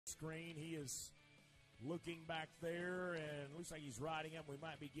screen. He is looking back there, and it looks like he's riding up. We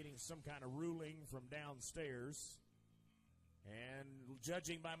might be getting some kind of ruling from downstairs. And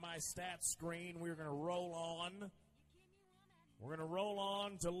judging by my stats screen, we're going to roll on. We're going to roll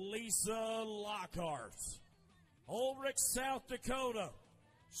on to Lisa Lockhart, Ulrich, South Dakota.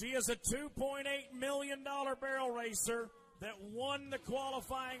 She is a $2.8 million barrel racer that won the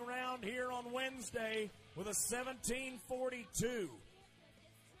qualifying round here on Wednesday with a 17:42.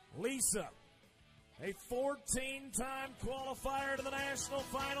 Lisa, a 14-time qualifier to the National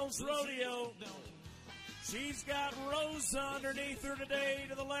Finals Rodeo. She's got Rosa underneath her today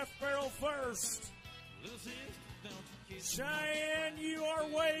to the left barrel first. Cheyenne, you are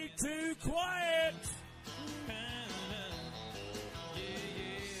way too quiet.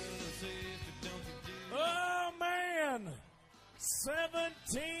 Oh, man.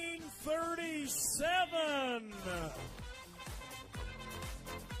 17:37.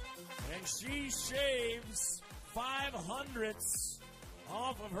 And she shaves 500ths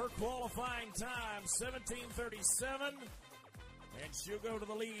off of her qualifying time, 17:37. And she'll go to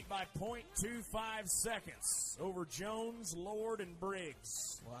the lead by 0.25 seconds over Jones, Lord, and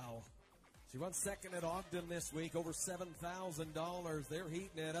Briggs. Wow. She won second at Ogden this week, over $7,000. They're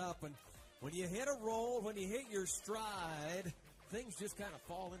heating it up. And when you hit a roll, when you hit your stride, things just kind of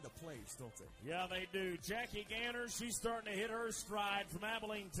fall into place, don't they? Yeah, they do. Jackie Ganner, she's starting to hit her stride from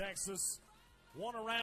Abilene, Texas. Won around.